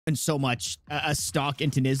And so much a stock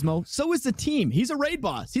into Nismo. So is the team. He's a raid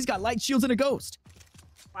boss. He's got light shields and a ghost.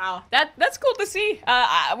 Wow, that's cool to see.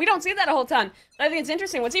 We don't see that a whole ton. But I think it's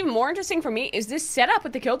interesting. What's even more interesting for me is this setup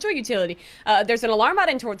with the Killjoy utility. There's an alarm bot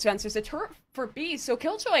in towards Fence. There's a turret for B. So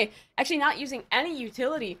Killjoy actually not using any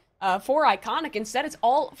utility for Iconic. Instead, it's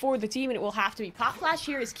all for the team, and it will have to be. Pop Flash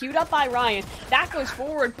here is queued up by Ryan. That goes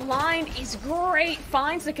forward. Blind is great.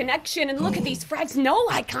 Finds the connection, and look at these frags. No,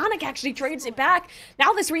 Iconic actually trades it back.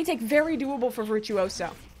 Now this retake very doable for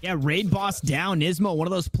Virtuoso. Yeah, raid boss down. Nismo, one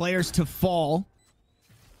of those players to fall.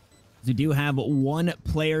 We do have one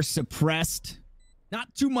player suppressed.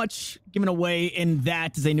 Not too much given away in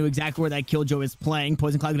that, as they knew exactly where that Killjoy is playing.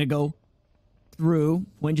 Poison Cloud gonna go through.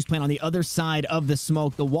 Wayne just playing on the other side of the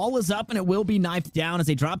smoke. The wall is up, and it will be knifed down as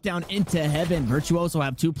they drop down into heaven. Virtuoso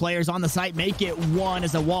have two players on the site. Make it one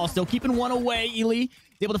as the wall still keeping one away. Ely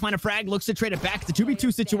able to find a frag. Looks to trade it back. It's a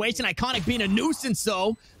 2v2 situation. Iconic being a nuisance,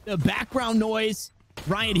 though. The background noise.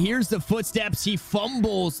 Ryan hears the footsteps. He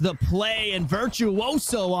fumbles the play, and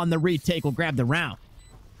Virtuoso on the retake will grab the round.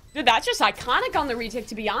 Dude, that's just Iconic on the retake,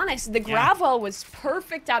 to be honest. The grab well was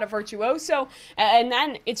perfect out of Virtuoso, and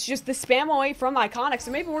then it's just the spam away from Iconic,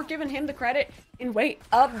 so maybe we're giving him the credit in weight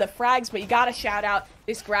of the frags, but you gotta shout out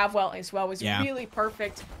this grab well as well. Was really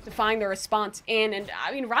perfect to find the response in, and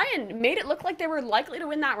I mean, Ryan made it look like they were likely to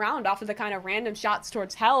win that round off of the kind of random shots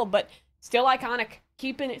towards Hell, but still Iconic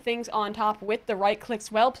keeping things on top with the right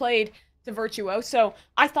clicks. Well played to Virtuoso.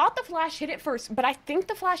 I thought the flash hit it first, but I think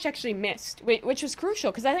the flash actually missed, which was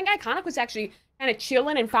crucial, because I think Iconic was actually kind of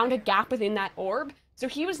chilling and found a gap within that orb, so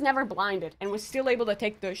he was never blinded and was still able to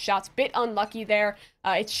take those shots. Bit unlucky there.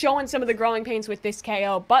 It's showing some of the growing pains with this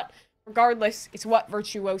KO, but regardless, it's what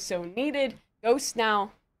Virtuoso needed. Ghost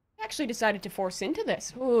now actually decided to force into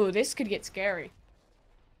this. Ooh, this could get scary.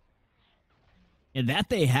 Yeah, that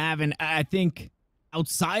they have, and I think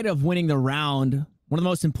outside of winning the round, one of the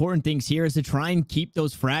most important things here is to try and keep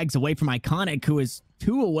those frags away from Iconic, who is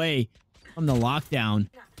 2 away from the lockdown,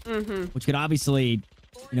 which could obviously,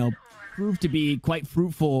 you know, prove to be quite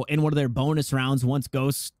fruitful in one of their bonus rounds once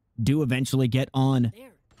Ghosts do eventually get on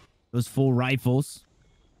those full rifles.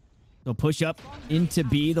 So push up into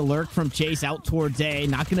B. The lurk from Chase out towards A.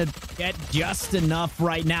 Not going to get just enough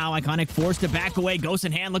right now. Iconic forced to back away. Ghost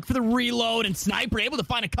in hand. Look for the reload. And Sniper able to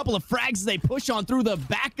find a couple of frags as they push on through the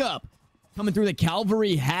backup. Coming through, the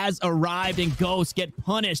cavalry has arrived, and Ghost get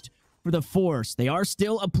punished for the force. They are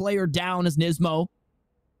still a player down as Nismo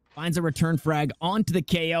finds a return frag onto the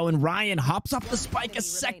KO. And Ryan hops off the spike a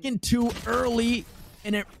second too early.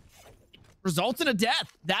 And it results in a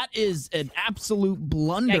death. That is an absolute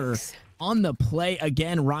blunder on the play.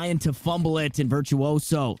 Again, Ryan to fumble it, and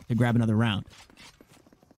Virtuoso to grab another round.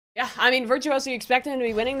 Yeah, I mean, Virtuoso, you expected him to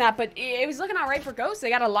be winning that, but it was looking all right for Ghost. They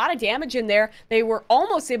got a lot of damage in there. They were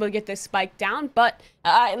almost able to get this spike down, but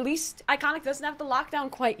at least Iconic doesn't have the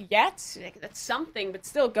lockdown quite yet. That's something, but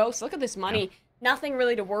still, Ghost, look at this money. Yeah. Nothing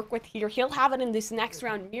really to work with here. He'll have it in this next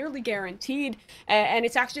round, nearly guaranteed. And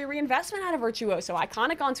it's actually a reinvestment out of Virtuoso.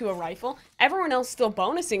 Iconic onto a rifle. Everyone else still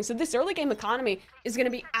bonusing. So this early game economy is going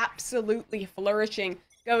to be absolutely flourishing.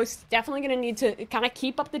 Ghost definitely going to need to kind of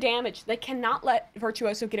keep up the damage. They cannot let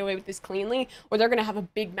Virtuoso get away with this cleanly, or they're going to have a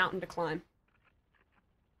big mountain to climb.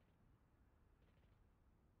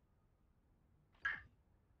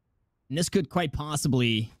 And this could quite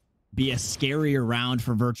possibly be a scarier round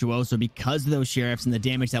for Virtuoso because of those sheriffs and the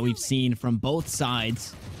damage that we've seen from both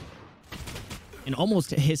sides. And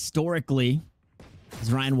almost historically,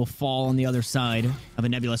 as Ryan will fall on the other side of a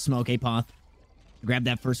Nebula smoke. Apoth grab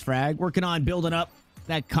that first frag. Working on building up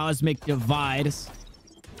that cosmic divide.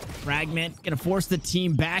 Fragment gonna force the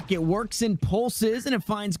team back. It works in pulses and it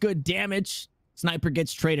finds good damage. Sniper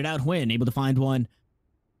gets traded out. Win able to find one.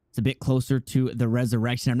 It's a bit closer to the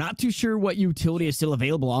resurrection. I'm not too sure what utility is still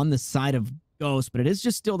available on the side of Ghost, but it is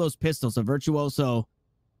just still those pistols. So Virtuoso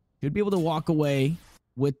should be able to walk away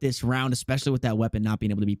with this round, especially with that weapon not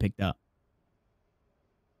being able to be picked up.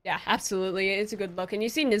 Yeah, absolutely. It's a good look. And you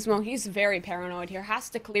see Nismo, he's very paranoid here. Has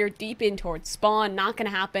to clear deep in towards spawn. Not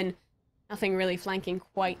going to happen. Nothing really flanking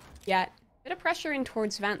quite yet. Bit of pressure in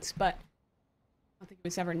towards vents, but I don't think it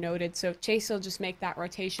was ever noted. So Chase will just make that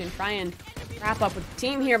rotation. Try and wrap up with the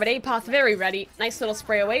team here. But Apoth very ready. Nice little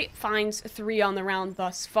spray away. Finds 3 on the round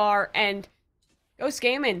thus far. And Ghost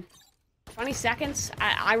Gaming. 20 seconds?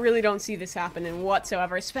 I really don't see this happening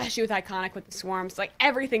whatsoever, especially with Iconic with the swarms. Like,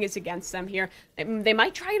 everything is against them here. They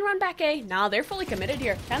might try and run back A. No, they're fully committed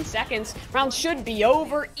here. 10 seconds. Round should be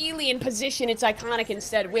over. Ely in position. It's Iconic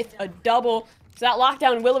instead with a double. So that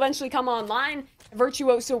lockdown will eventually come online.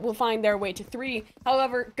 Virtuoso will find their way to 3.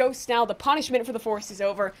 However, Ghost now, the punishment for the force is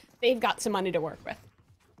over. They've got some money to work with.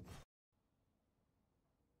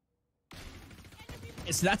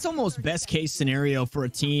 So that's almost best case scenario for a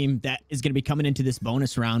team that is going to be coming into this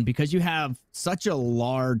bonus round, because you have such a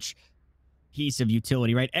large piece of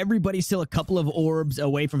utility, right? Everybody's still a couple of orbs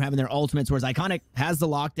away from having their ultimates, whereas Iconic has the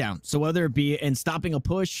lockdown. So whether it be in stopping a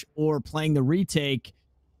push or playing the retake,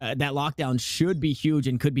 that lockdown should be huge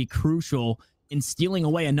and could be crucial in stealing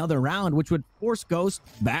away another round, which would force Ghost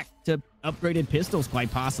back to upgraded pistols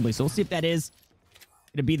quite possibly. So we'll see if that is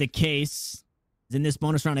going to be the case. In this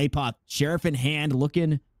bonus round, Apoth, Sheriff in hand,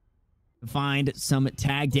 looking to find some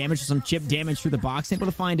tag damage, some chip damage through the box. Able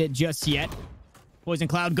to find it just yet. Poison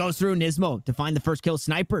Cloud goes through. Nismo to find the first kill.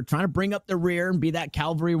 Sniper trying to bring up the rear and be that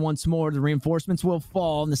cavalry once more. The reinforcements will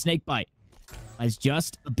fall, and the snake bite has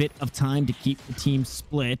just a bit of time to keep the team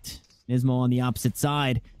split. Nismo on the opposite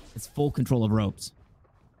side has full control of ropes.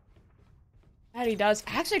 That he does.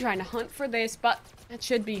 Actually trying to hunt for this, but that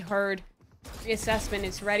should be heard. Reassessment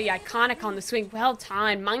is ready. Iconic on the swing. Well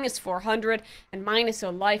timed. Minus 400 and minus a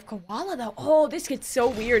life. Koala, though. Oh, this gets so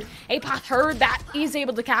weird. Apoth heard that. He's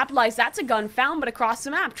able to capitalize. That's a gun found, but across the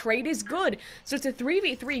map. Trade is good. So it's a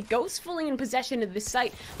 3v3. Ghost fully in possession of this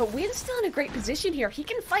site. But Win's still in a great position here. He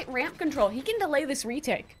can fight ramp control. He can delay this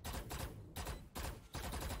retake.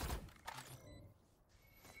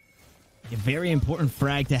 A very important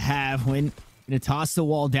frag to have when going to toss the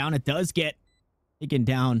wall down. It does get taken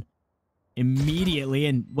down immediately,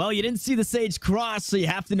 and well, you didn't see the Sage cross, so you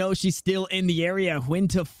have to know she's still in the area. When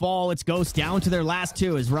to fall, it's Ghost down to their last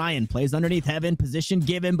two as Ryan plays underneath Heaven. Position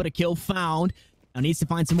given, but a kill found. Now needs to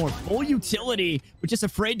find some more full utility, but just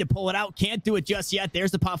afraid to pull it out. Can't do it just yet.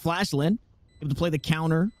 There's the pop flash. Lin able to play the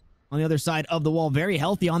counter on the other side of the wall. Very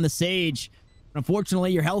healthy on the Sage. But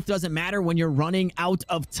unfortunately, your health doesn't matter when you're running out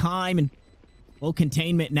of time, and low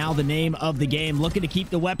containment now the name of the game. Looking to keep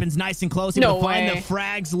the weapons nice and close. No way. Find the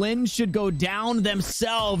frags. Lin should go down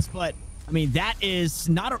themselves, but I mean, that is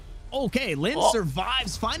not a... Okay, Lin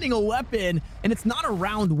survives finding a weapon, and it's not a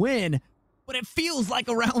round win, but it feels like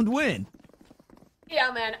a round win. Yeah,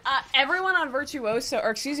 man. Everyone on Virtuoso, or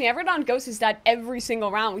excuse me, everyone on Ghost is dead every single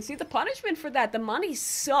round. We see the punishment for that. The money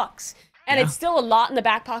sucks. And it's still a lot in the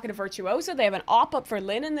back pocket of Virtuoso. They have an op up for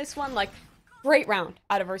Lin in this one. Like, great round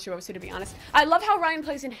out of Virtuoso, to be honest. I love how Ryan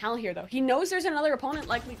plays in hell here, though. He knows there's another opponent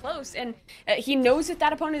likely close, and he knows that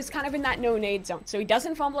that opponent is kind of in that no-nade zone, so he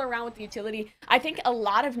doesn't fumble around with the utility. I think a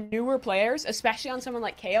lot of newer players, especially on someone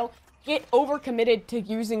like KO, get overcommitted to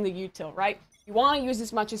using the util, right? You want to use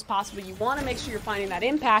as much as possible. You want to make sure you're finding that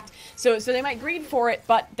impact, so they might greed for it,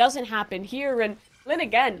 but doesn't happen here. And Lin,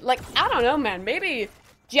 again, like, I don't know, man. Maybe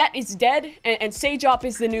Jet is dead, and Sage Op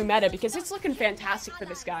is the new meta, because it's looking fantastic for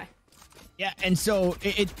this guy. Yeah, and so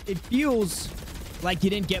it feels like you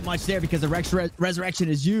didn't get much there because the Resurrection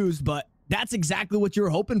is used, but that's exactly what you were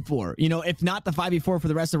hoping for. You know, if not the 5v4 for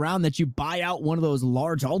the rest of the round, that you buy out one of those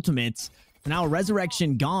large ultimates. Now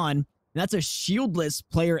Resurrection gone, and that's a shieldless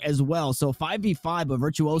player as well. So 5v5, but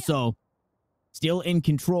Virtuoso still in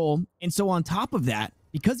control. And so on top of that,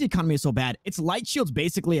 because the economy is so bad, it's light shields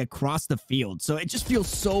basically across the field. So it just feels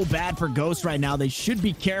so bad for Ghost right now. They should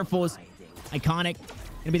be careful. Iconic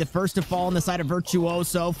gonna be the first to fall on the side of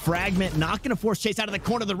Virtuoso. Fragment not gonna force chase out of the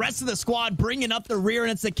corner. The rest of the squad bringing up the rear,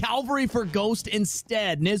 and it's the cavalry for Ghost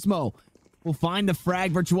instead. Nismo will find the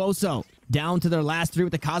frag. Virtuoso down to their last three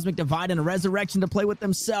with the Cosmic Divide and a Resurrection to play with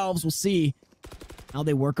themselves. We'll see how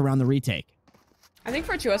they work around the retake. I think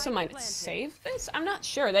Virtuoso might save this. I'm not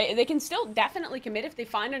sure. They can still definitely commit if they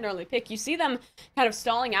find an early pick. You see them kind of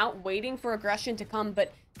stalling out, waiting for aggression to come,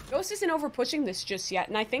 but Ghost isn't over pushing this just yet,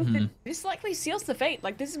 and I think that this likely seals the fate.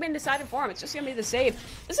 Like, this has been decided for him. It's just gonna be the save.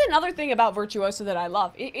 This is another thing about Virtuoso that I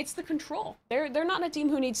love. It's the control. They're not a team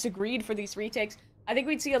who needs to greed for these retakes. I think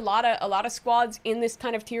we'd see a lot of squads in this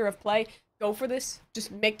kind of tier of play go for this,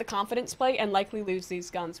 just make the confidence play, and likely lose these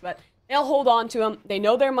guns. But they'll hold on to them. They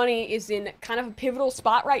know their money is in kind of a pivotal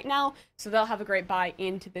spot right now, so they'll have a great buy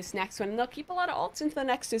into this next one, and they'll keep a lot of ults into the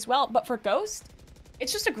next as well. But for Ghost,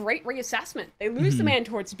 it's just a great reassessment. They lose the man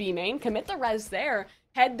towards B main, commit the res there,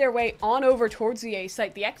 head their way on over towards the A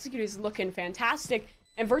site. The execute is looking fantastic.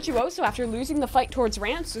 And Virtuoso, after losing the fight towards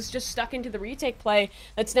ramps, is just stuck into the retake play.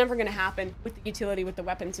 That's never going to happen with the utility, with the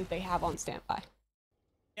weapons that they have on standby.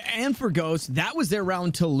 And for Ghost, that was their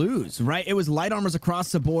round to lose, right? It was light armors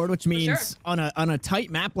across the board, which means on a tight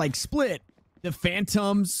map like Split, the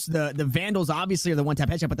Phantoms, the Vandals obviously are the one-tap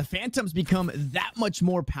headshot, but the Phantoms become that much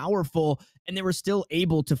more powerful, and they were still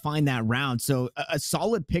able to find that round. So a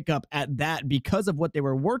solid pickup at that because of what they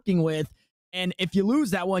were working with. And if you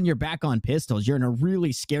lose that one, you're back on pistols. You're in a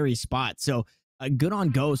really scary spot. So good on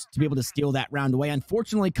Ghost to be able to steal that round away.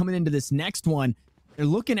 Unfortunately, coming into this next one, they're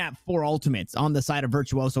looking at 4 ultimates on the side of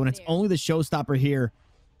Virtuoso, and it's only the showstopper here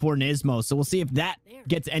for Nismo. So we'll see if that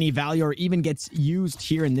gets any value or even gets used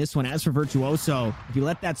here in this one. As for Virtuoso, if you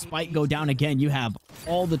let that spike go down again, you have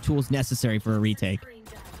all the tools necessary for a retake.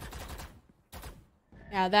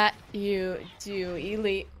 Yeah, that you do.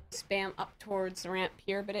 Elite spam up towards the ramp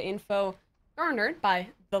here. Bit of info garnered by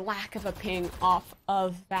the lack of a ping off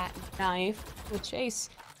of that knife. With Chase.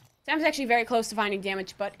 Sam's actually very close to finding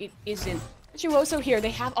damage, but it isn't. Virtuoso here,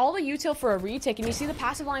 they have all the util for a retake, and you see the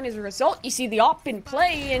passive line as a result. You see the op in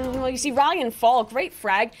play, and well, you see Ryan fall. Great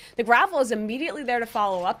frag. The gravel is immediately there to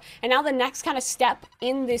follow up, and now the next kind of step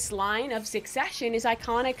in this line of succession is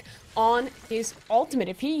Iconic on his ultimate.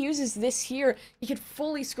 If he uses this here, he could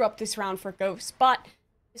fully screw up this round for Ghost, but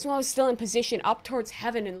this one is still in position up towards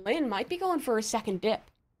Heaven, and Lin might be going for a second dip.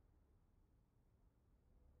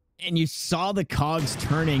 And you saw the cogs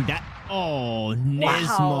turning. That, oh,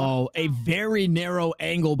 Nismo. Wow. A very narrow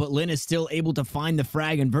angle, but Lin is still able to find the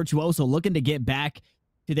frag, and Virtuoso looking to get back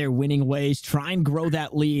to their winning ways, try and grow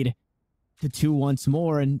that lead to 2 once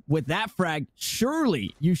more. And with that frag,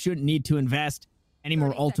 surely you shouldn't need to invest any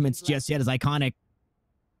more ultimates just yet, as Iconic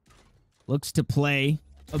looks to play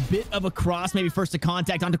a bit of a cross, maybe first to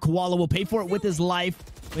contact onto Koala. Will pay for it with his life.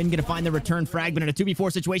 Wynn gonna find the return frag, but in a 2v4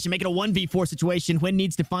 situation, make it a 1v4 situation. Wynn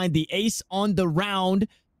needs to find the ace on the round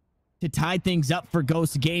to tie things up for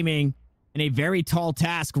Ghost Gaming. And a very tall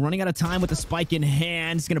task, running out of time with the spike in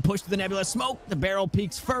hand. He's gonna push to the Nebula smoke. The barrel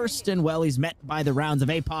peaks first, and well, he's met by the rounds of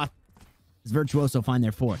Apoth as Virtuoso find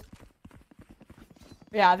their fourth.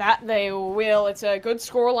 Yeah, that they will. It's a good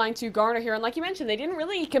scoreline to garner here. And like you mentioned, they didn't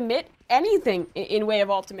really commit anything in way of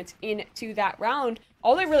ultimates into that round.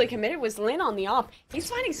 All they really committed was Lin on the op. He's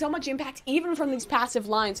finding so much impact even from these passive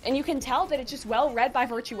lines. And you can tell that it's just well read by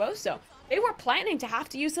Virtuoso. They were planning to have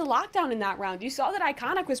to use the lockdown in that round. You saw that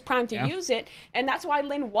Iconic was primed to use it. And that's why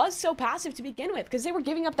Lin was so passive to begin with. Because they were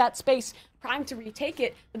giving up that space primed to retake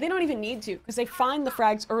it. But they don't even need to. Because they find the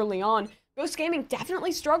frags early on. Ghost Gaming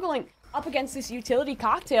definitely struggling up against this utility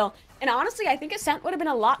cocktail. And honestly, I think Ascent would have been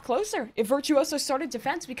a lot closer if Virtuoso started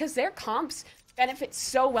defense, because their comps benefit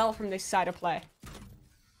so well from this side of play.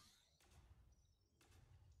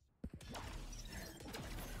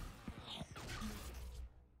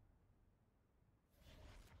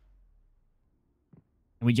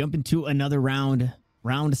 And we jump into another round,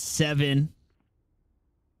 round 7,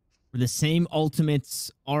 where the same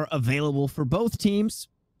ultimates are available for both teams.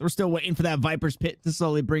 We're still waiting for that Viper's Pit to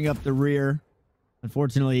slowly bring up the rear.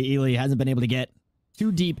 Unfortunately, Ely hasn't been able to get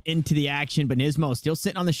too deep into the action, but Nismo still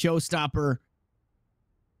sitting on the showstopper.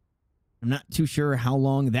 I'm not too sure how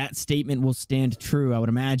long that statement will stand true. I would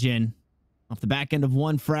imagine off the back end of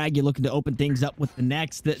one frag, you're looking to open things up with the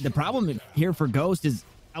next. The problem here for Ghost is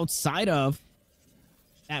outside of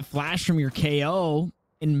that flash from your KO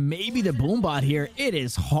and maybe the boombot here, it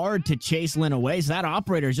is hard to chase Lin away. So that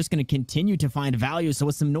operator is just going to continue to find value. So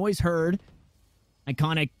with some noise heard,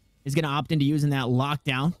 Iconic is going to opt into using that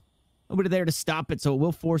lockdown. Nobody there to stop it, so it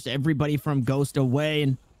will force everybody from Ghost away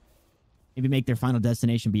and maybe make their final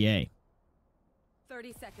destination be A.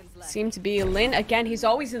 30 seconds left. Seem to be Lin. Again, he's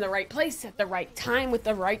always in the right place at the right time with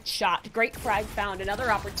the right shot. Great frag found. Another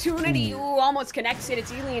opportunity. Ooh, almost connects it. It's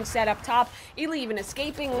Ely instead up top. Ely even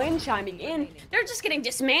escaping. Lin chiming in. They're just getting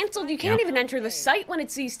dismantled. You can't even enter the site when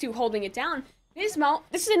it's these two holding it down. Nismo,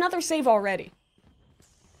 this is another save already.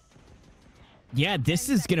 Yeah, this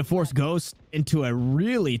is going to force Ghost into a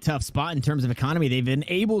really tough spot in terms of economy. They've been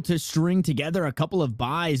able to string together a couple of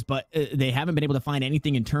buys, but they haven't been able to find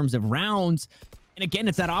anything in terms of rounds. And again,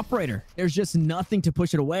 it's that operator. There's just nothing to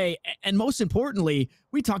push it away. And most importantly,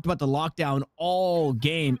 we talked about the lockdown all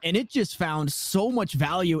game, and it just found so much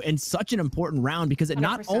value in such an important round because it 100%.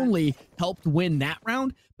 Not only helped win that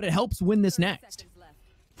round, but it helps win this next.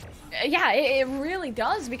 Yeah, it really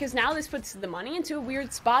does, because now this puts the money into a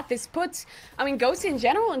weird spot. This puts, I mean, Ghost in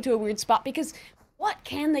general into a weird spot, because what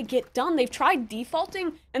can they get done? They've tried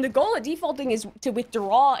defaulting, and the goal of defaulting is to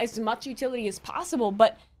withdraw as much utility as possible,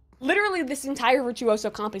 but literally this entire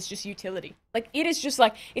Virtuoso comp is just utility. Like, it is just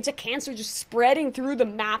like, it's a cancer just spreading through the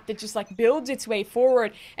map that just like builds its way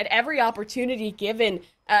forward at every opportunity given.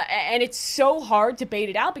 And it's so hard to bait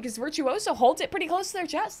it out because Virtuoso holds it pretty close to their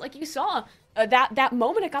chest. Like you saw that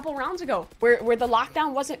moment a couple rounds ago where the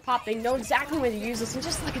lockdown wasn't popped. They know exactly when to use this. And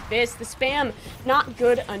just look at this, the spam not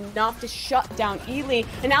good enough to shut down Ely.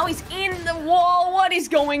 And now he's in the wall. What is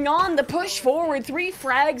going on? The push forward, 3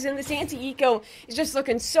 frags, and this anti-eco is just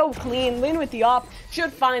looking so clean. Lin with the op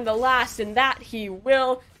should find the last, and that he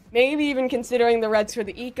will. Maybe even considering the reds for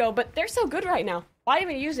the eco, but they're so good right now. Why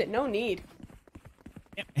even use it? No need.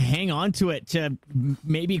 Hang on to it to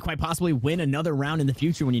maybe quite possibly win another round in the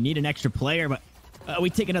future when you need an extra player. But we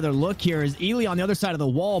take another look here is Ely on the other side of the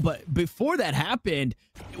wall. But before that happened,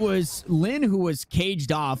 it was Lynn who was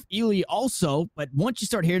caged off. Ely also, but once you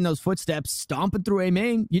start hearing those footsteps stomping through A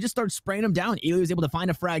main, you just start spraying them down. Ely was able to find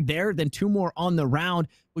a frag there, then 2 more on the round,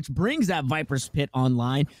 which brings that Viper's Pit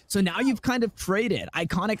online. So now you've kind of traded.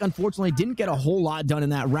 Iconic, unfortunately, didn't get a whole lot done in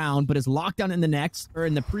that round, but his lockdown in the next, or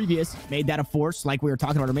in the previous, made that a force, like we were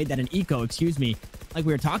talking about, or made that an eco, excuse me, like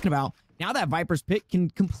we were talking about. Now that Viper's Pit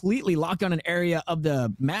can completely lock down an area of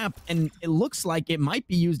the map, and it looks like it might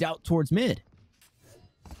be used out towards mid.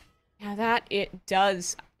 Yeah, that it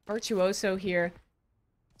does. Virtuoso here.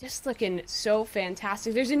 Just looking so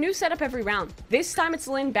fantastic. There's a new setup every round. This time it's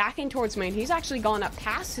Lynn backing towards main. He's actually gone up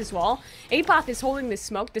past his wall. Apoth is holding the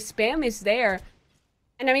smoke. The spam is there.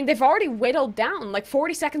 And I mean, they've already whittled down. Like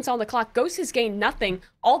 40 seconds on the clock. Ghost has gained nothing.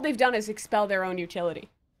 All they've done is expel their own utility.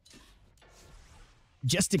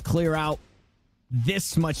 Just to clear out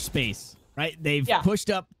this much space, right? They've pushed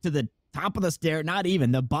up to the top of the stair, not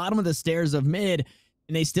even, the bottom of the stairs of mid,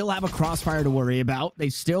 and they still have a crossfire to worry about. They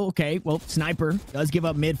still, okay, well, Sniper does give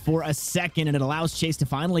up mid for a second, and it allows Chase to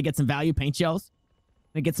finally get some value. Paint shells.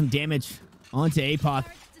 Gonna get some damage onto Apoth.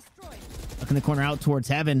 Looking the corner out towards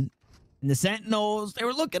Heaven. And the Sentinels, they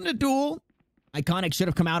were looking to duel. Iconic should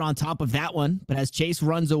have come out on top of that one, but as Chase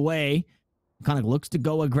runs away, Iconic looks to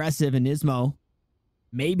go aggressive, and Nismo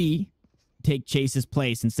maybe take Chase's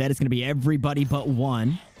place. Instead, it's going to be everybody but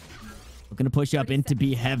one. Looking to push up into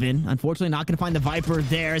B Heaven. Unfortunately, not going to find the Viper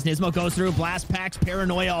there as Nismo goes through. Blast packs,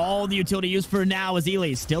 Paranoia, all the utility used for now as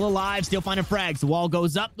Ely still alive, still finding frags. The wall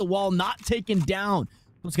goes up, the wall not taken down.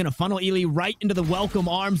 It's going to funnel Ely right into the welcome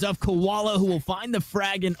arms of Koala, who will find the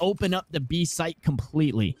frag and open up the B site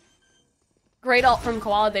completely. Great ult from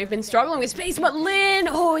Koala. They've been struggling with space, but Lynn,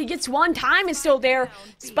 oh, he gets one. Time is still there.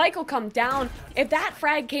 Spike will come down. If that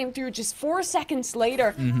frag came through just 4 seconds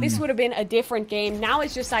later, this would have been a different game. Now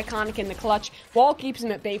it's just Iconic in the clutch. Wall keeps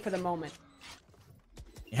him at bay for the moment.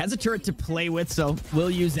 It has a turret to play with, so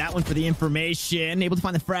we'll use that one for the information. Able to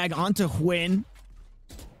find the frag onto Hwin.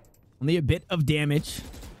 Only a bit of damage.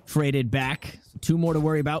 Traded back. So 2 more to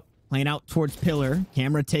worry about. Playing out towards Pillar.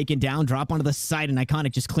 Camera taken down. Drop onto the side, and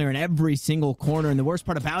Iconic just clearing every single corner. And the worst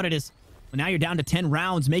part about it is, well, now you're down to 10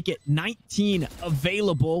 rounds. Make it 19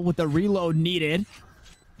 available with the reload needed.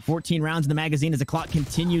 14 rounds in the magazine as the clock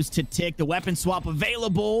continues to tick. The weapon swap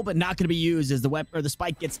available, but not going to be used as the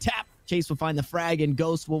spike gets tapped. Chase will find the frag, and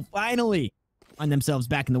Ghost will finally find themselves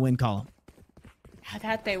back in the win column.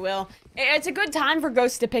 That they will. It's a good time for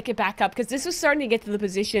Ghost to pick it back up because this was starting to get to the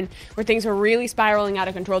position where things were really spiraling out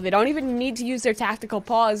of control. They don't even need to use their tactical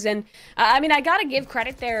pause. And I mean, I gotta give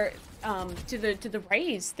credit there to the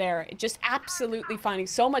Rays there. Just absolutely finding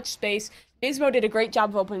so much space. Nismo did a great job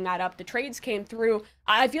of opening that up. The trades came through.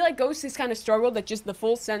 I feel like Ghost has kind of struggled at just the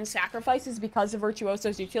full send sacrifices because of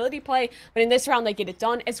Virtuoso's utility play. But in this round, they get it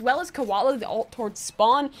done. As well as Koala, the ult towards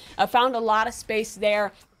Spawn, found a lot of space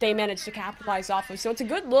there they managed to capitalize off of. So it's a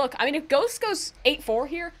good look. I mean, if Ghost goes 8-4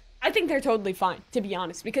 here, I think they're totally fine, to be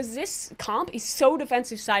honest. Because this comp is so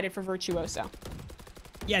defensive-sided for Virtuoso.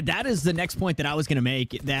 Yeah, that is the next point that I was going to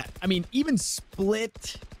make. That, I mean, even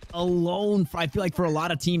split alone, I feel like for a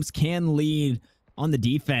lot of teams can lead on the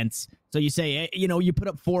defense. So you say, you know, you put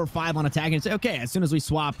up 4 or 5 on attack and say, okay, as soon as we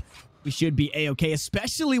swap, we should be A-okay,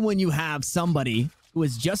 especially when you have somebody who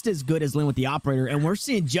is just as good as Lynn with the operator, and we're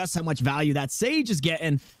seeing just how much value that Sage is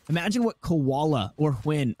getting. Imagine what Koala or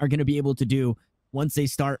Hwin are going to be able to do once they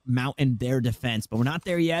start mounting their defense. But we're not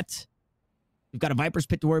there yet. We've got a Viper's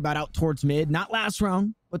Pit to worry about out towards mid. Not last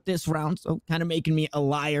round, but this round. So kind of making me a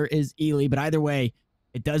liar is Ely. But either way,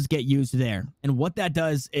 it does get used there. And what that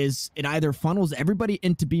does is it either funnels everybody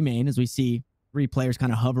into B main, as we see 3 players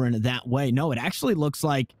kind of hovering that way. No, it actually looks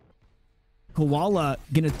like Koala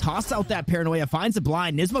going to toss out that Paranoia, finds the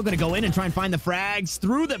blind. Nismo going to go in and try and find the frags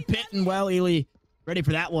through the pit. And, well, Ely ready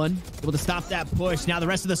for that one. Able to stop that push. Now the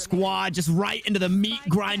rest of the squad just right into the meat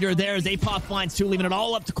grinder there as Apoth finds 2, leaving it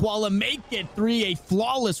all up to Koala. Make it 3. A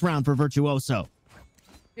flawless round for Virtuoso.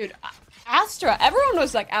 Dude, Astra, everyone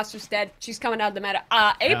was like, Astra's dead. She's coming out of the meta.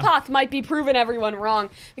 Apoth might be proving everyone wrong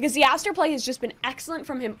because the Astra play has just been excellent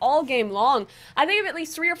from him all game long. I think of at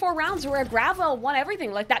least 3 or 4 rounds where Gravwell won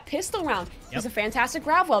everything. Like that pistol round was a fantastic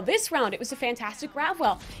Gravwell. This round, it was a fantastic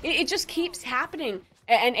Gravwell. It just keeps happening.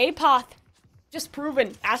 And Apoth just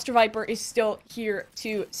proven Astra Viper is still here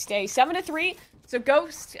to stay. 7-3. So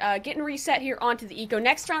Ghost getting reset here onto the Eco.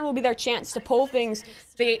 Next round will be their chance to pull things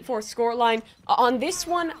to the 8-4 scoreline. On this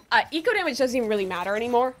one, Eco damage doesn't even really matter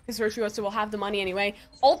anymore because Virtuoso will have the money anyway.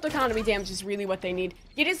 Ult economy damage is really what they need.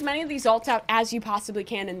 Get as many of these ults out as you possibly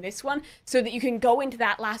can in this one so that you can go into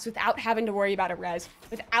that last without having to worry about a res,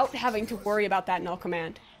 without having to worry about that null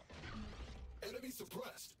command.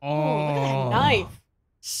 Oh, look at that knife.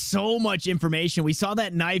 So much information. We saw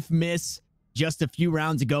that knife miss just a few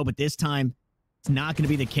rounds ago, but this time it's not going to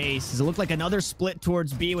be the case. Does it look like another split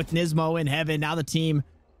towards B with Nismo in heaven? Now the team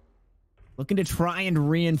looking to try and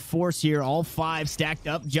reinforce here. All 5 stacked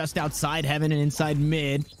up just outside heaven and inside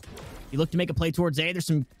mid. You look to make a play towards A. There's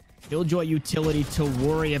some Killjoy utility to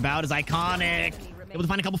worry about. Is Iconic able to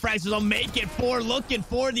find a couple frags? They'll make it 4, looking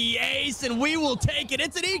for the ace, and we will take it.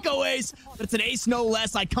 It's an eco ace, but it's an ace no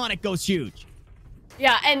less. Iconic goes huge.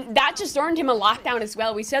 Yeah, and that just earned him a lockdown as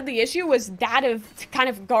well. We said the issue was that of kind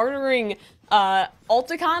of garnering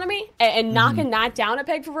ult economy and knocking that down a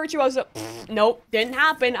peg for Virtuoso. Nope, didn't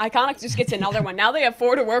happen. Iconic just gets another one. Now they have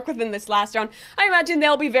 4 to work with in this last round. I imagine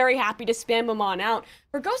they'll be very happy to spam them on out.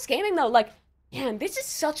 For Ghost Gaming, though, like, man, this is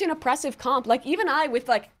such an oppressive comp. Like, even I, with,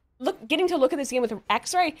 like, getting to look at this game with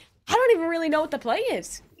X-Ray, I don't even really know what the play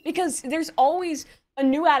is. Because there's always a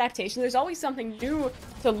new adaptation. There's always something new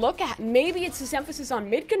to look at. Maybe it's this emphasis on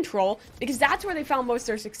mid control, because that's where they found most of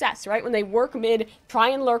their success, right? When they work mid, try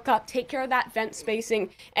and lurk up, take care of that vent spacing,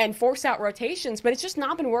 and force out rotations. But it's just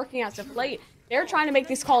not been working as of late. They're trying to make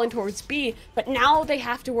this call in towards B, but now they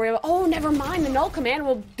have to worry about, oh, never mind, the null command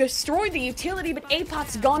will destroy the utility, but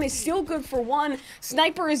Apot's gun is still good for 1.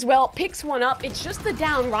 Sniper as well, picks 1 up. It's just the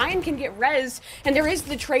down. Ryan can get res, and there is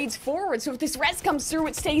the trades forward. So if this res comes through,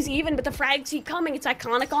 it stays even, but the frags keep coming. It's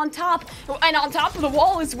Iconic on top, and on top of the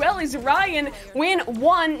wall as well is Ryan. Win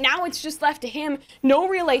 1. Now it's just left to him. No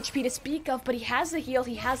real HP to speak of, but he has the heal.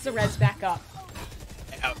 He has the res back up.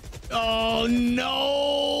 Oh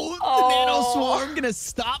no! The Nano Swarm gonna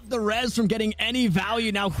stop the res from getting any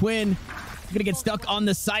value. Now Quinn gonna get stuck on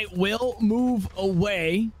the site. Will move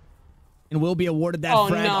away and will be awarded that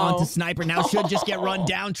frag onto Sniper. Now should just get run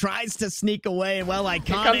down. Tries to sneak away. Well,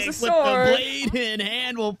 Iconic with the blade in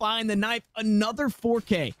hand will find the knife. Another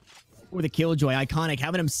 4K for the Killjoy. Iconic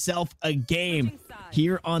having himself a game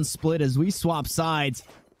here on Split as we swap sides.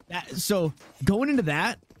 So going into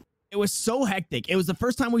that, it was so hectic. It was the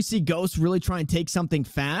first time we see Ghost really try and take something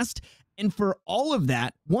fast. And for all of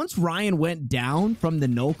that, once Ryan went down from the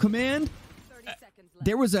null command,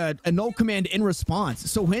 there was a null command in response.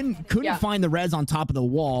 So Wynn couldn't find the res on top of the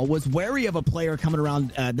wall, was wary of a player coming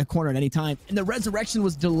around the corner at any time. And the resurrection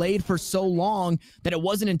was delayed for so long that it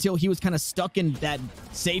wasn't until he was kind of stuck in that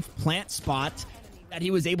safe plant spot that he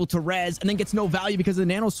was able to res and then gets no value because of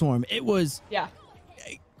the Nano Swarm. It was...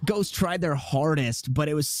 Ghost tried their hardest, but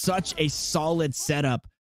it was such a solid setup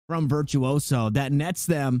from Virtuoso that nets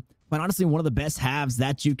them, but honestly, one of the best halves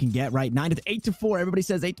that you can get, right? 8-4. Everybody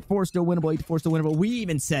says 8-4 still winnable, 8-4 still winnable. We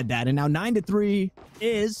even said that, and now 9-3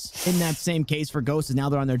 is in that same case for Ghost, and now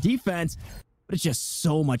they're on their defense, but it's just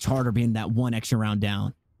so much harder being that 1 extra round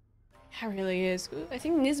down. That really is. Ooh, I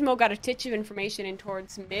think Nismo got a titch of information in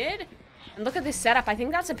towards mid, and look at this setup. I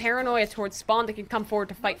think that's a paranoia towards Spawn that can come forward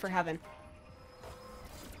to fight for heaven.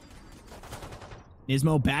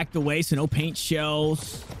 Nismo backed away, so no paint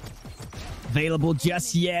shells available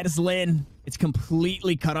just yet as Lynn. It's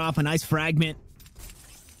completely cut off. A nice fragment.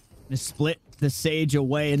 To split the Sage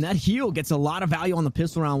away. And that heal gets a lot of value on the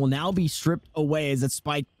pistol round. Will now be stripped away as that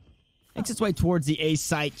Spike makes its way towards the A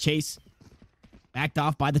site. Chase backed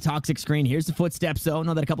off by the toxic screen. Here's the footsteps, though.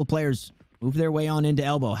 Know that a couple players move their way on into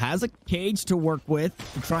elbow. Has a cage to work with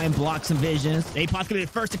to try and block some visions. Apot's gonna be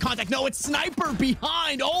the first to contact. No, it's Sniper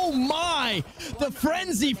behind. Oh my! The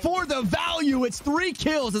frenzy for the value. It's 3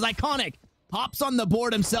 kills as Iconic pops on the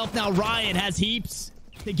board himself. Now Ryan has heaps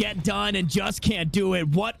to get done and just can't do it.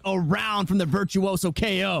 What a round from the Virtuoso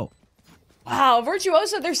KO. Wow,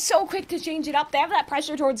 Virtuoso, they're so quick to change it up. They have that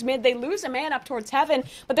pressure towards mid. They lose a man up towards heaven,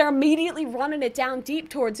 but they're immediately running it down deep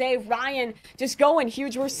towards A. Ryan just going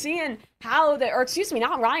huge. We're seeing how or excuse me,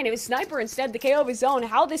 not Ryan, it was Sniper instead, the KO of his own.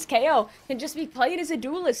 How this KO can just be played as a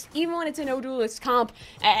duelist, even when it's a no duelist comp.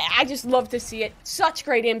 I just love to see it. Such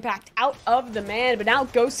great impact out of the man, but now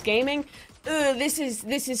Ghost Gaming, this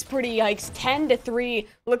is pretty yikes. 10-3,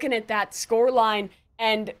 looking at that score line,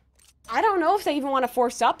 and I don't know if they even want to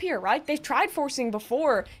force up here, right? They've tried forcing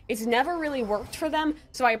before. It's never really worked for them,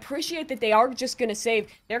 so I appreciate that they are just going to save.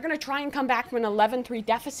 They're going to try and come back from an 11-3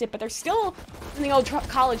 deficit, but they're still in the old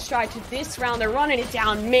college stride to this round. They're running it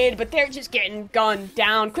down mid, but they're just getting gunned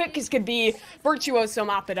down. Quick as could be. Virtuoso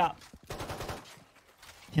mop it up.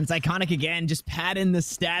 And it's Iconic again, just padding the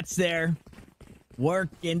stats there.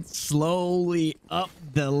 working slowly up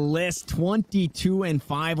the list.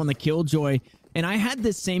 22-5 on the Killjoy. And I had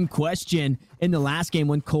this same question in the last game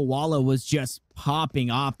when Koala was just popping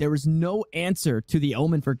off. There was no answer to the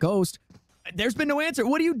Omen for Ghost. There's been no answer.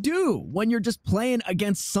 What do you do when you're just playing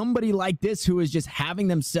against somebody like this who is just having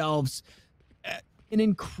themselves an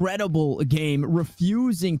incredible game,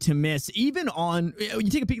 refusing to miss? Even on, you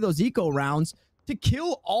take a peek at those eco rounds, to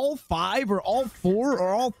kill all 5 or all 4 or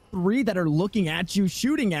all 3 that are looking at you,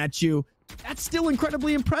 shooting at you, that's still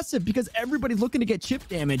incredibly impressive because everybody's looking to get chip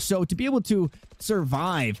damage. So to be able to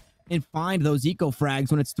survive and find those eco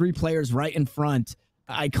frags when it's 3 players right in front,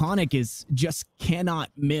 Iconic is just cannot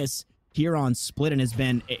miss here on Split and has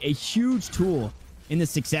been a huge tool in the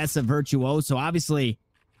success of Virtuoso. Obviously,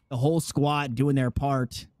 the whole squad doing their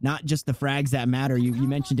part, not just the frags that matter. You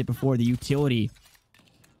mentioned it before, the utility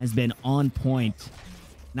has been on point.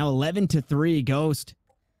 Now 11-3, Ghost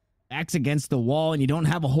backs against the wall, and you don't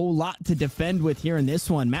have a whole lot to defend with here in this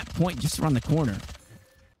one. Map point just around the corner.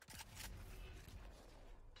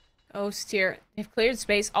 Ghost here. They've cleared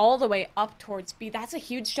space all the way up towards B. That's a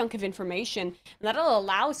huge chunk of information, and that'll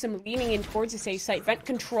allow some leaning in towards the safe site. Vent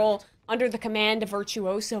control under the command of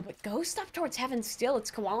Virtuoso, but Ghost up towards Heaven still. It's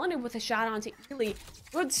Koala with a shot onto Ely.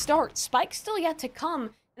 Good start. Spike still yet to come.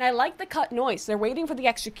 And I like the cut noise. They're waiting for the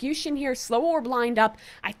execution here. Slow orb lined up.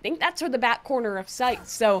 I think that's for the back corner of sight.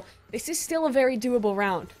 So this is still a very doable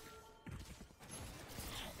round.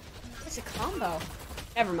 It's a combo.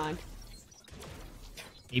 Never mind.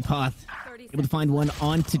 Apoth able to find one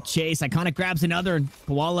onto Chase. Iconic grabs another.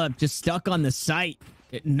 Koala just stuck on the site.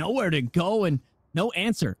 Nowhere to go and no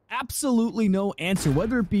answer. Absolutely no answer.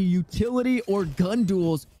 Whether it be utility or gun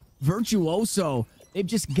duels, Virtuoso, they've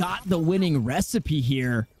just got the winning recipe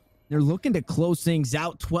here. They're looking to close things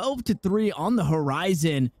out. 12-3 on the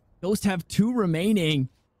horizon. Ghost have 2 remaining.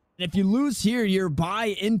 And if you lose here, your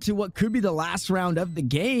buy into what could be the last round of the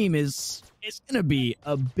game is going to be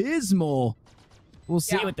abysmal. We'll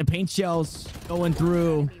see with the paint shells going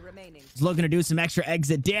through. He's looking to do some extra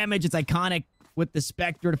exit damage. It's Iconic with the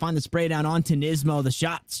Spectre to find the spray down onto Nismo. The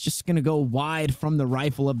shot's just going to go wide from the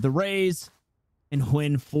rifle of the Rays. And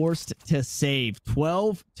Huynh forced to save.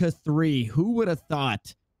 12-3. Who would have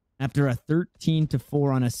thought after a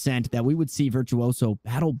 13-4 on Ascent that we would see Virtuoso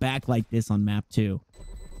battle back like this on map 2?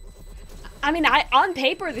 I mean, on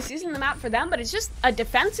paper, this isn't the map for them, but it's just a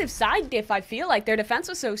defensive side diff, I feel like. Their defense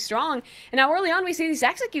was so strong. And now early on, we see these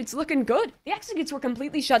executes looking good. The executes were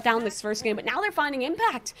completely shut down this first game, but now they're finding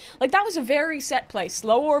impact. Like, that was a very set play.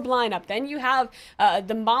 Slow orb lineup. Then you have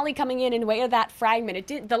the molly coming in way of that fragment.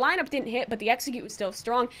 The lineup didn't hit, but the execute was still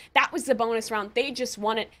strong. That was the bonus round. They just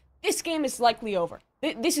won it. This game is likely over.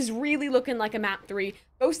 This is really looking like a map 3.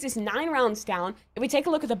 Ghost is 9 rounds down. If we take a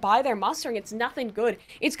look at the buy they're mustering, it's nothing good.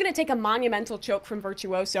 It's going to take a monumental choke from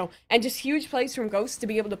Virtuoso and just huge plays from Ghost to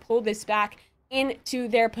be able to pull this back into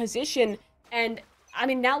their position. And I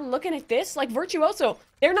mean, now looking at this, like Virtuoso,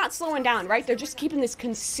 they're not slowing down, right? They're just keeping this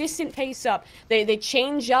consistent pace up. They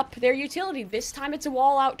change up their utility. This time it's a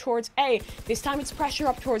wall out towards A. This time it's pressure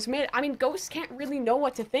up towards mid. I mean, Ghost can't really know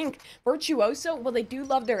what to think. Virtuoso, well, they do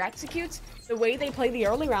love their executes. The way they play the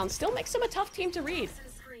early rounds still makes them a tough team to read.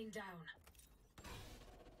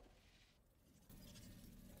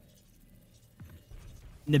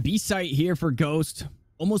 The B site here for Ghost,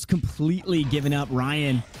 almost completely giving up.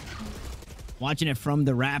 Ryan watching it from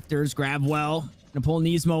the rafters. Gravwell gonna pull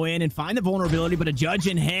Nismo in and find the vulnerability, but a judge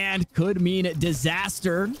in hand could mean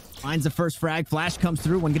disaster. Finds the first frag. Flash comes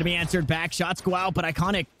through. One gonna be answered back. Shots go out, but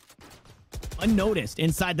Iconic unnoticed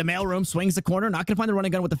inside the mailroom. Swings the corner. Not gonna find the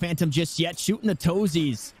running gun with the Phantom just yet. Shooting the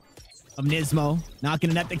toesies of Nismo. Not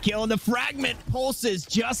gonna net the kill. And the fragment pulses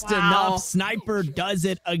just enough. Sniper does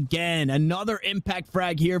it again. Another impact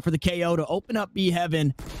frag here for the KO to open up B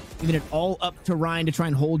Heaven. Leaving it all up to Ryan to try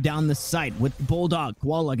and hold down the site with the Bulldog.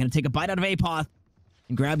 Koala gonna take a bite out of Apoth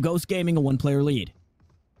and grab Ghost Gaming a 1-player lead.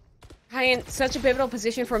 Ryan, such a pivotal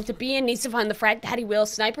position for him to be in. Needs to find the frag that he will.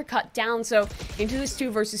 Sniper cut down, so into this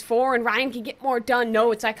 2 versus 4, and Ryan can get more done.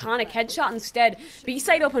 No, it's Iconic. Headshot instead.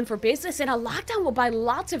 B-side open for business, and a lockdown will buy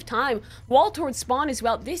lots of time. Wall towards spawn as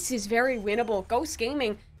well. This is very winnable. Ghost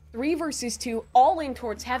Gaming, 3 versus 2, all in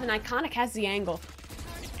towards Heaven. Iconic has the angle.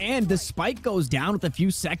 And the spike goes down with a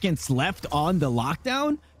few seconds left on the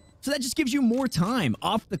lockdown. So that just gives you more time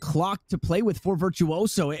off the clock to play with for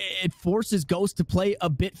Virtuoso. It forces Ghost to play a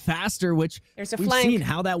bit faster, which we've seen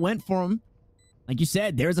how that went for him. Like you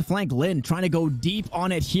said, there's a flank. Lin trying to go deep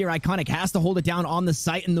on it here. Iconic has to hold it down on the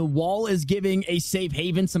site, and the wall is giving a safe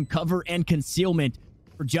haven some cover and concealment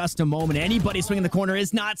for just a moment. Anybody swinging the corner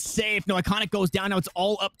is not safe. No, Iconic goes down. Now it's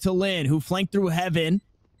all up to Lin, who flanked through Heaven.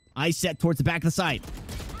 I set towards the back of the site.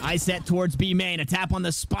 I set towards B main. A tap on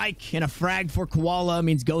the spike and a frag for Koala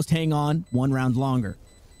means Ghost hang on 1 round longer.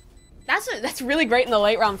 That's really great in the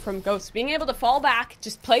late round from Ghost. Being able to fall back,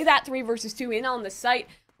 just play that 3 versus 2 in on the site.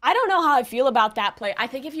 I don't know how I feel about that play. I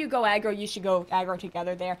think if you go aggro, you should go aggro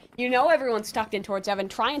together there. You know everyone's tucked in towards Evan.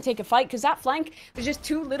 Try and take a fight, because that flank was just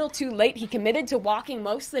too little too late. He committed to walking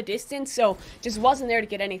most of the distance, so just wasn't there to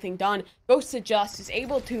get anything done. Ghost adjusts, is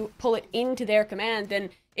able to pull it into their command, and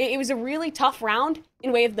it was a really tough round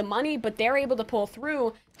in way of the money, but they're able to pull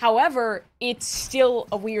through. However, it's still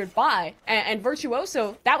a weird buy. And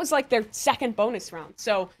Virtuoso, that was like their second bonus round.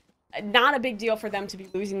 So not a big deal for them to be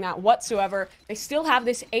losing that whatsoever. They still have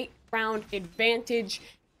this 8-round advantage.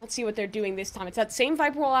 Let's see what they're doing this time. It's that same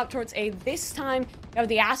Viper rollout towards A. This time, you have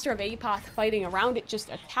the Astra of Apoth fighting around it just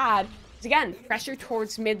a tad. Again, pressure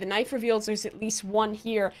towards mid. The knife reveals there's at least one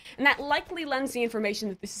here. And that likely lends the information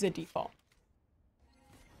that this is a default.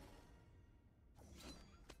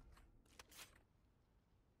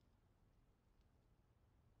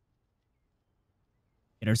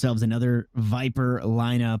 Get ourselves another Viper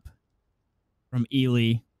lineup from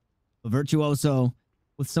Ely. Virtuoso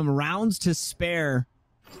with some rounds to spare.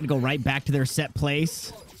 Gonna go right back to their set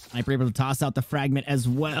place. Sniper able to toss out the fragment as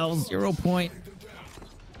well. 0 point.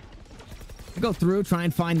 Go through, try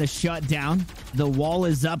and find the shutdown. The wall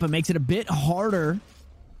is up. It makes it a bit harder.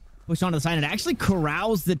 Push onto the side. It actually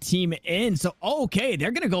corrals the team in. So, okay,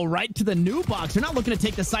 they're going to go right to the new box. They're not looking to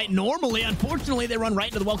take the site normally. Unfortunately, they run right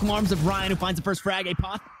into the welcome arms of Ryan, who finds the first frag.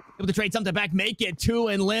 Apoth able to trade something back, make it 2,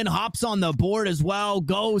 and Lynn hops on the board as well.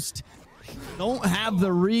 Ghost don't have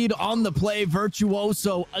the read on the play.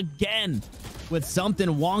 Virtuoso again with something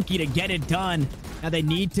wonky to get it done. Now they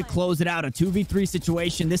need to close it out. A 2v3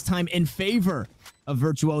 situation, this time in favor of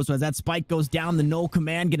Virtuoso. As that spike goes down, the null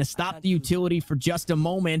command going to stop the utility for just a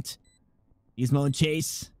moment. Nismo and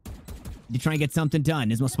Chase to try and get something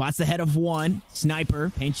done. Nismo spots the head of one.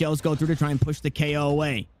 Sniper. Paint shells go through to try and push the KO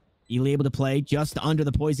away. Ely able to play just under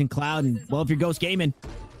the poison cloud. And, well, if you're Ghost Gaming,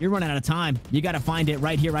 you're running out of time. You got to find it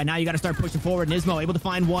right here, right now. You got to start pushing forward. Nismo able to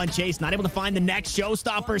find one. Chase not able to find the next.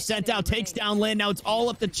 Showstopper sent out. Takes down Lynn. Now it's all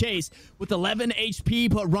up to Chase with 11 HP,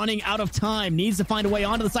 but running out of time. Needs to find a way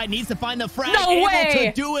onto the side. Needs to find the frag. No way! Able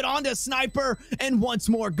to do it onto Sniper. And once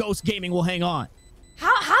more, Ghost Gaming will hang on.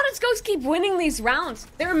 How does Ghost keep winning these rounds?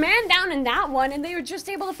 They were man down in that one, and they were just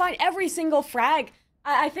able to find every single frag.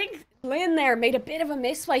 I think Lynn there made a bit of a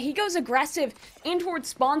misplay. He goes aggressive in towards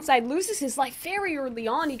spawn side, loses his life very early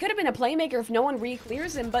on. He could have been a playmaker if no one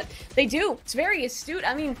re-clears him, but they do. It's very astute.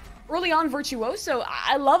 I mean, early on Virtuoso,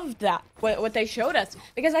 I loved that, what they showed us,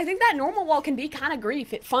 because I think that normal wall can be kind of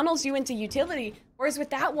grief. It funnels you into utility, whereas with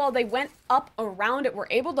that wall, they went up around it, were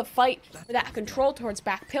able to fight for that control towards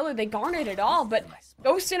back pillar. They garnered it all, but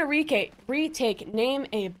Ghost in a retake, name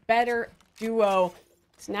a better duo.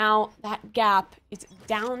 So now that gap is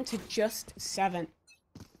down to just 7.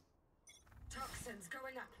 Toxins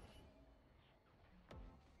going up.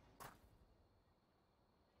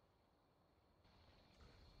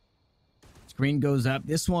 Screen goes up.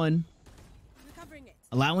 This one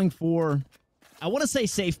allowing for, I want to say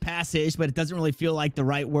safe passage, but it doesn't really feel like the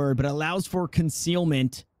right word, but it allows for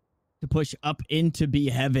concealment to push up into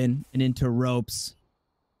B heaven and into ropes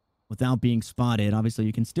without being spotted. Obviously,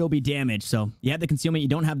 you can still be damaged, so you have the concealment, you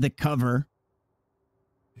don't have the cover.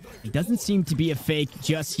 It doesn't seem to be a fake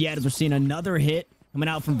just yet, as we're seeing another hit coming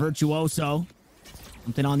out from Virtuoso.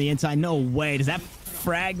 Something on the inside. No way. Does that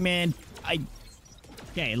fragment?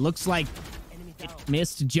 Okay, it looks like it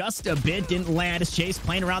missed just a bit. Didn't land. As Chase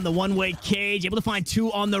playing around the one-way cage. Able to find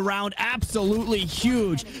 2 on the round. Absolutely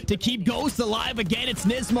huge to keep Ghost alive. Again, it's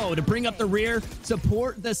Nismo to bring up the rear,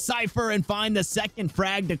 support the Cypher, and find the second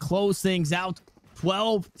frag to close things out.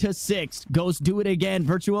 12-6. Ghost do it again.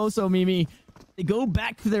 Virtuoso, Mimi, they go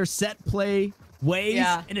back to their set play ways,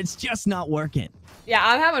 and it's just not working. Yeah,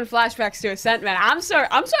 I'm having flashbacks to Ascent, man. I'm starting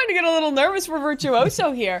to get a little nervous for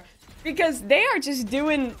Virtuoso here. Because they are just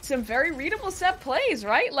doing some very readable set plays,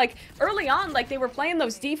 right? Like, early on, like, they were playing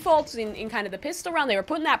those defaults in kind of the pistol round. They were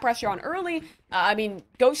putting that pressure on early. I mean,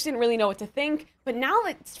 Ghost didn't really know what to think. But now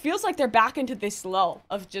it feels like they're back into this lull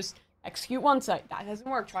of just execute one site. That doesn't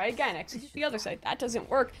work. Try again. Execute the other site. That doesn't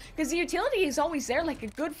work. Because the utility is always there, like, a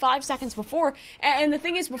good 5 seconds before. And the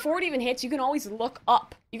thing is, before it even hits, you can always look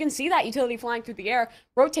up. You can see that utility flying through the air.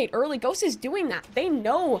 Rotate early. Ghost is doing that. They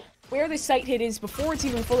know where the site hit is before it's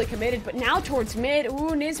even fully committed, but now towards mid.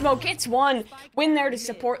 Ooh, Nismo gets one. Win there to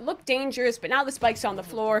support. Look dangerous, but now the spike's on the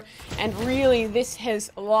floor, and really, this has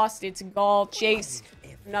lost its gall. Chase,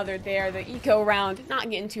 another there. The eco round, not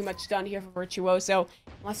getting too much done here for Virtuoso,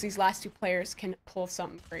 unless these last 2 players can pull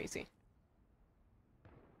something crazy.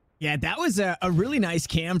 Yeah, that was a really nice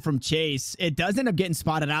cam from Chase. It does end up getting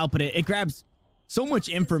spotted out, but it grabs so much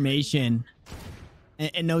information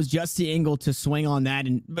and knows just the angle to swing on that.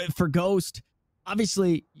 But for Ghost,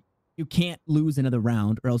 obviously, you can't lose another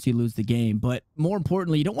round or else you lose the game. But more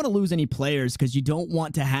importantly, you don't want to lose any players because you don't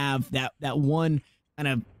want to have that one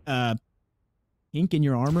kind of kink in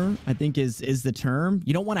your armor, I think is the term.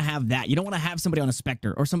 You don't want to have that. You don't want to have somebody on a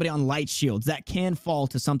Spectre or somebody on light shields. That can fall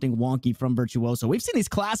to something wonky from Virtuoso. We've seen these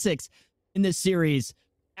classics in this series.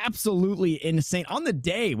 Absolutely insane. On the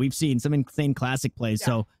day, we've seen some insane classic plays.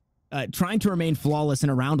 Yeah. So trying to remain flawless in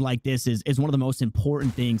a round like this is one of the most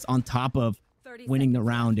important things on top of winning the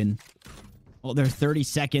round. And well, they're 30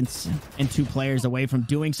 seconds and 2 players away from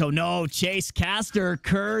doing so. No, Chase caster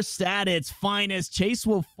cursed at its finest. Chase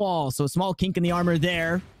will fall. So a small kink in the armor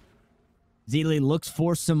there. Zealy looks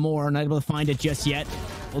for some more. Not able to find it just yet.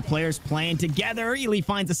 Both players playing together. Ely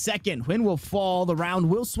finds a second. Win will fall. The round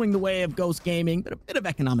will swing the way of Ghost Gaming, but a bit of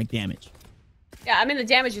economic damage. Yeah, I mean, the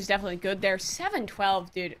damage is definitely good there.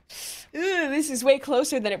 7-12, dude. This is way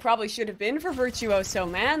closer than it probably should have been for Virtuoso,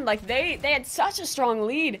 man. Like, they had such a strong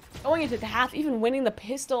lead going into the half, even winning the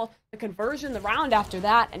pistol, the conversion, the round after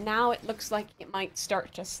that, and now it looks like it might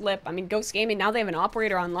start to slip. I mean, Ghost Gaming, now they have an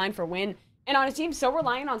operator online for win. And on a team so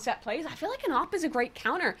reliant on set plays, I feel like an op is a great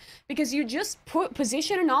counter because you just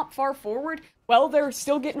position an op far forward while they're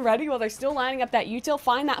still getting ready, while they're still lining up that util,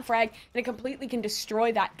 find that frag, and it completely can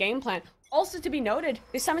destroy that game plan. Also to be noted,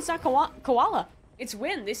 this time it's not Koala. It's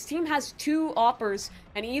Win. This team has 2 oppers,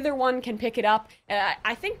 and either one can pick it up.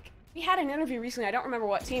 I think we had an interview recently, I don't remember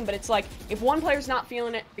what team, but it's like, if one player's not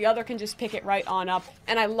feeling it, the other can just pick it right on up.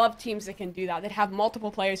 And I love teams that can do that, that have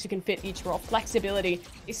multiple players who can fit each role. Flexibility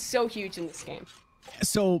is so huge in this game.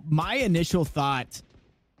 So my initial thought,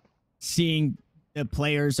 seeing the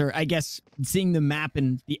players, or I guess seeing the map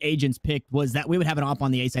and the agents picked, was that we would have an op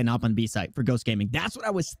on the A side and op on the B side for Ghost Gaming. That's what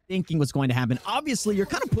I was thinking was going to happen. Obviously, you're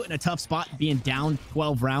kind of put in a tough spot being down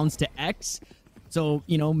 12 rounds to X. So,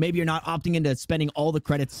 you know, maybe you're not opting into spending all the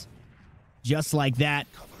credits just like that.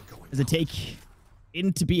 Does it take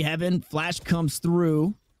into be heaven? Flash comes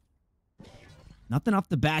through. Nothing off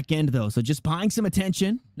the back end, though. So just buying some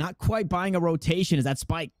attention. Not quite buying a rotation as that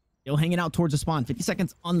spike still hanging out towards the spawn. 50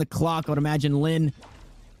 seconds on the clock. I would imagine Lynn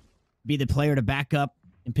be the player to back up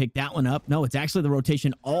and pick that one up. No, it's actually the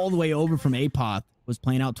rotation all the way over from Apoth. Was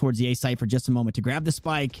playing out towards the A site for just a moment to grab the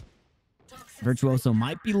spike. Virtuoso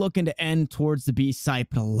might be looking to end towards the B site,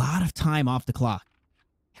 but a lot of time off the clock.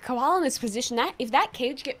 Koala in this position, that if that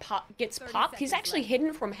cage gets popped, he's actually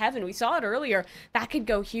hidden from heaven. We saw it earlier. That could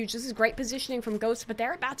go huge. This is great positioning from Ghost, but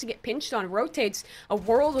they're about to get pinched on. Rotates a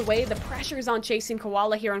world away. The pressure is on chasing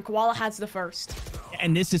Koala here, and Koala has the first.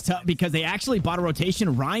 And this is tough because they actually bought a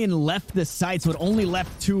rotation. Ryan left the site, so it only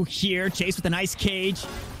left 2 here. Chase with a nice cage.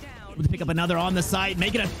 Able to pick up another on the side,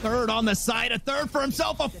 make it a third on the side, a third for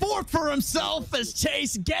himself, a fourth for himself as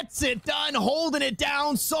Chase gets it done, holding it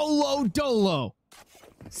down solo dolo.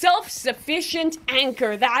 Self-sufficient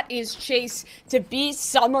anchor. That is Chase to be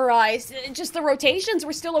summarized. Just the rotations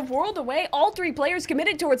were still a world away. All 3 players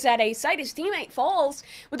committed towards that A site. His teammate falls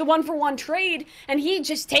with a 1-for-1 trade, and he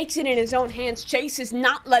just takes it in his own hands. Chase is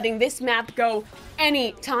not letting this map go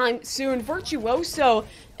anytime soon. Virtuoso,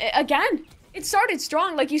 again, it started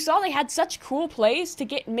strong. Like you saw, they had such cool plays to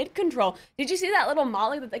get mid control. Did you see that little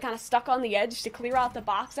molly that they kind of stuck on the edge to clear out the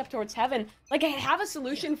box up towards heaven? Like, I have a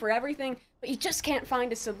solution for everything, but you just can't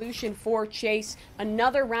find a solution for Chase.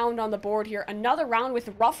 Another round on the board here. Another round with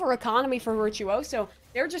rougher economy for Virtuoso.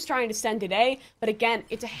 They're just trying to send it A, but again,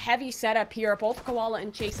 it's a heavy setup here. Both Koala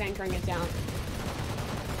and Chase anchoring it down.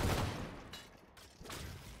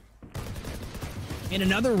 In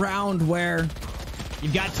another round where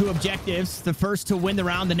you've got 2 objectives. The first to win the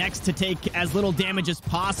round, the next to take as little damage as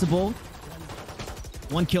possible.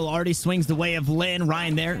 1 kill already swings the way of Lynn.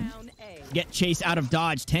 Ryan there. Get Chase out of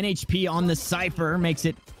dodge. 10 HP on the Cypher. Makes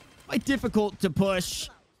it quite difficult to push.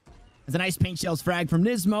 As a nice paint shells frag from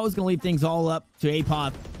Nismo is going to leave things all up to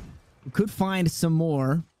Apoth, who could find some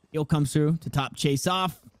more. He'll come through to top Chase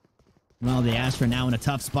off. Well, the Astra now in a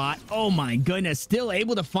tough spot. Oh my goodness. Still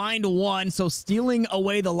able to find 1. So stealing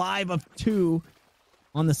away the live of 2.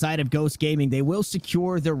 On the side of Ghost Gaming, they will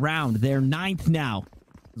secure the round. They're 9th now.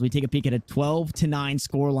 As we take a peek at a 12-9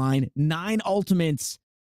 scoreline. 9 ultimates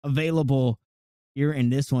available here in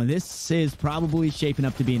this one. This is probably shaping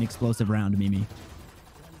up to be an explosive round, Mimi.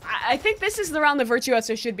 I think this is the round the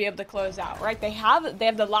Virtuoso should be able to close out, right? They have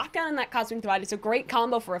the lockdown and that Cosmic Divide. It's a great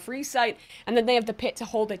combo for a free site, and then they have the pit to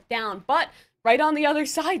hold it down. But right on the other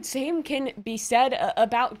side, same can be said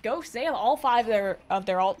about Ghost. They have all 5 of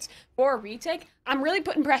their ults for a retake. I'm really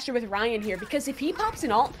putting pressure with Ryan here because if he pops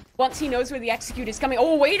an ult, once he knows where the execute is coming.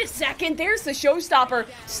 Oh, wait a second. There's the showstopper.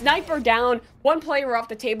 Sniper down. 1 player off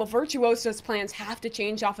the table. Virtuoso's plans have to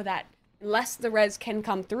change off of that, unless the res can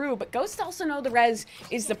come through. But Ghost also know the res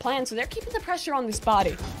is the plan, so they're keeping the pressure on this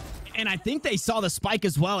body. And I think they saw the spike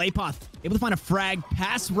as well. Apoth able to find a frag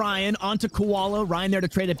past Ryan onto Koala. Ryan there to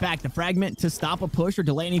trade it back. The fragment to stop a push or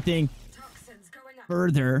delay anything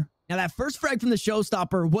further. Now, that first frag from the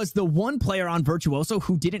showstopper was the 1 player on Virtuoso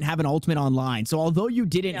who didn't have an ultimate online. So although you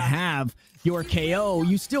didn't have your KO,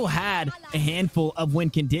 you still had a handful of win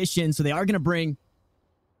conditions. So they are going to bring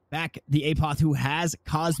back the Apoth who has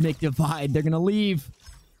Cosmic Divide. They're going to leave,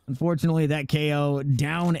 unfortunately, that KO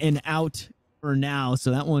down and out for now.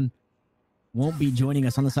 So that one won't be joining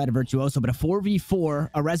us on the side of Virtuoso, but a 4v4,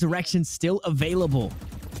 a resurrection still available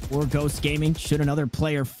for Ghost Gaming should another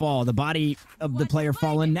player fall. The body of the player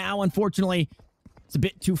fallen now, unfortunately, it's a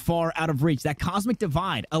bit too far out of reach. That Cosmic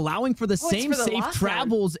Divide allowing for the same safe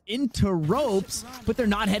travels into ropes, but they're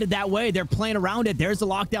not headed that way. They're playing around it. There's the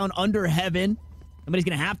lockdown under Heaven. Somebody's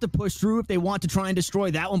going to have to push through if they want to try and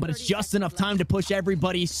destroy that one, but it's just enough time to push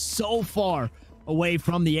everybody so far away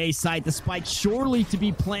from the A site. The spike surely to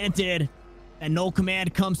be planted. And no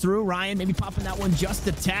command comes through. Ryan maybe popping that one just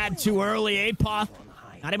a tad too early. Apoth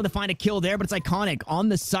not able to find a kill there, but it's Iconic on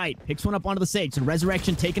the site. Picks one up onto the stage. So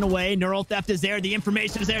Resurrection taken away. Neural Theft is there. The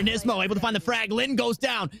information is there. Nismo able to find the frag. Lin goes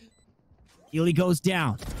down. Ely goes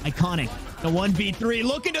down. Iconic. The 1v3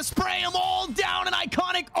 looking to spray them all down. And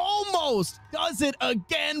Iconic almost does it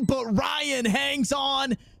again, but Ryan hangs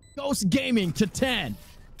on. Ghost Gaming to 10.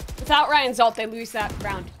 Without Ryan's ult, they lose that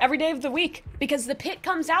round every day of the week because the pit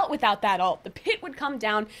comes out without that ult. The pit would come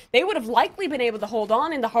down. They would have likely been able to hold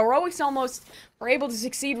on, and the heroics almost were able to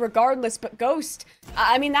succeed regardless. But Ghost,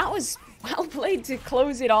 I mean, that was well played to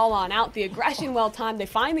close it all on out. The aggression well timed. They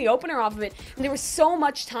find the opener off of it, and there was so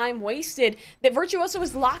much time wasted that Virtuoso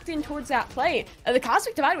was locked in towards that play. The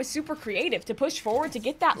Cosmic Divide was super creative to push forward to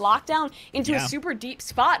get that lockdown into a super deep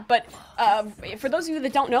spot. But for those of you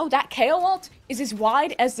that don't know, that KO ult is as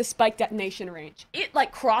wide as the spike detonation range. It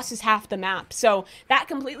like crosses half the map. So that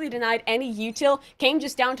completely denied any util. Came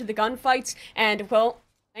just down to the gunfights, and well,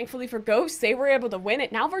 thankfully for Ghost, they were able to win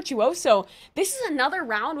it. Now Virtuoso, this is another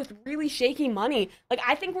round with really shaky money. Like,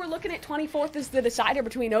 I think we're looking at 24th as the decider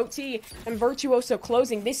between OT and Virtuoso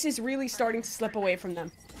closing. This is really starting to slip away from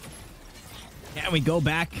them. Yeah, we go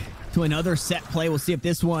back to another set play. We'll see if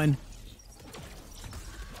this one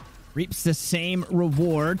reaps the same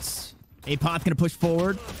rewards. Apoth gonna push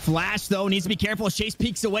forward. Flash, though, needs to be careful. Chase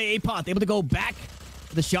peeks away. Apoth able to go back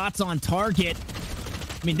for the shots on target.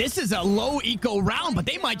 I mean, this is a low eco round, but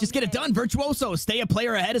they might just get it done. Virtuoso stay a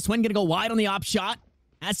player ahead. Is Swin going to go wide on the op shot?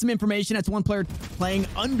 Has some information. That's 1 player playing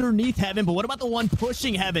underneath Heaven, but what about the one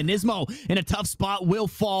pushing Heaven? Nismo in a tough spot will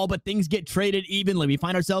fall, but things get traded evenly. We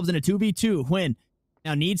find ourselves in a 2v2. Hwin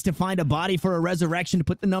now needs to find a body for a resurrection to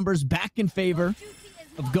put the numbers back in favor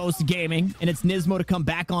of Ghost Gaming, and it's Nismo to come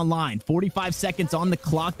back online. 45 seconds on the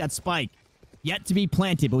clock. That spike yet to be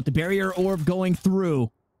planted, but with the barrier orb going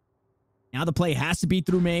through, now the play has to be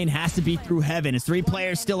through main, has to be through Heaven. It's 3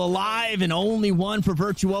 players still alive and only 1 for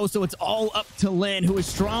Virtuoso. It's all up to Lin, who is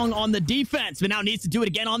strong on the defense, but now needs to do it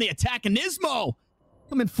again on the attack. And Nismo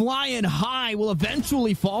coming flying high will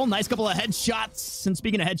eventually fall. Nice couple of headshots. And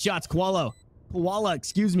speaking of headshots, Koala,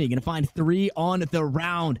 excuse me, gonna find 3 on the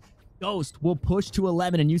round. Ghost will push to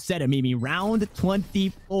 11, and you said it, Mimi. Round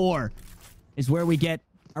 24 is where we get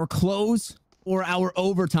our close or our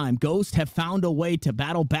overtime. Ghost have found a way to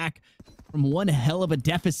battle back from one hell of a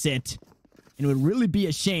deficit, and it would really be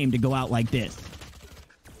a shame to go out like this.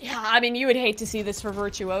 Yeah, I mean, you would hate to see this for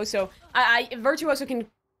Virtuoso. Virtuoso can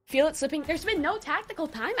feel it slipping. There's been no tactical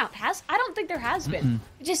timeout. I don't think there has been.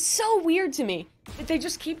 It's just so weird to me that they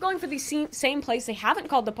just keep going for these same plays. They haven't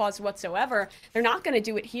called the pause whatsoever. They're not going to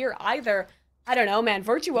do it here either. I don't know, man.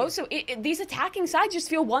 Virtuoso, these attacking sides just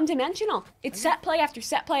feel one-dimensional. It's set play after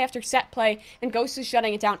set play after set play, and Ghost is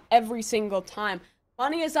shutting it down every single time.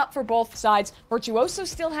 Money is up for both sides. Virtuoso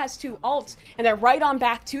still has 2 ults, and they're right on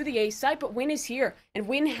back to the A site, but Win is here, and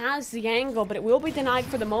Win has the angle, but it will be denied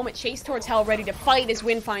for the moment. Chase towards Hell, ready to fight as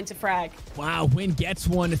Win finds a frag. Wow, Win gets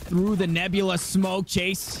one through the Nebula smoke.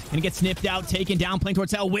 Chase gonna get sniffed out, taken down, playing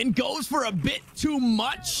towards Hell. Win goes for a bit too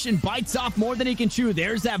much and bites off more than he can chew.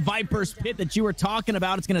 There's that Viper's Pit that you were talking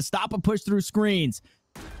about. It's gonna stop a push through screens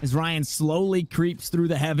as Ryan slowly creeps through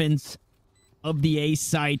the heavens of the A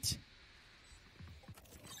site.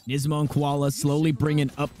 Nismo and Koala slowly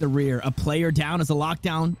bringing up the rear. A player down as a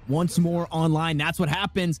lockdown once more online. That's what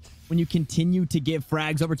happens when you continue to give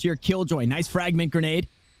frags over to your Killjoy. Nice fragment grenade.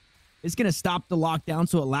 It's going to stop the lockdown,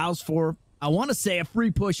 so it allows for, I want to say, a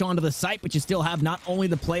free push onto the site, but you still have not only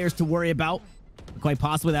the players to worry about, but quite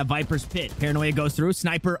possibly that Viper's pit. Paranoia goes through.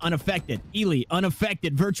 Sniper unaffected. Ely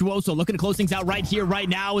unaffected. Virtuoso looking to close things out right here, right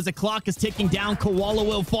now, as the clock is ticking down. Koala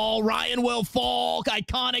will fall. Ryan will fall.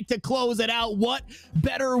 Iconic to close it out. What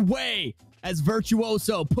better way as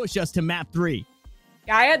Virtuoso push us to map 3?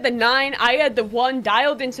 I had the 9, I had the 1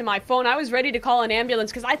 dialed into my phone. I was ready to call an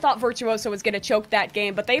ambulance because I thought Virtuoso was going to choke that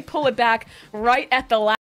game, but they pull it back right at the last.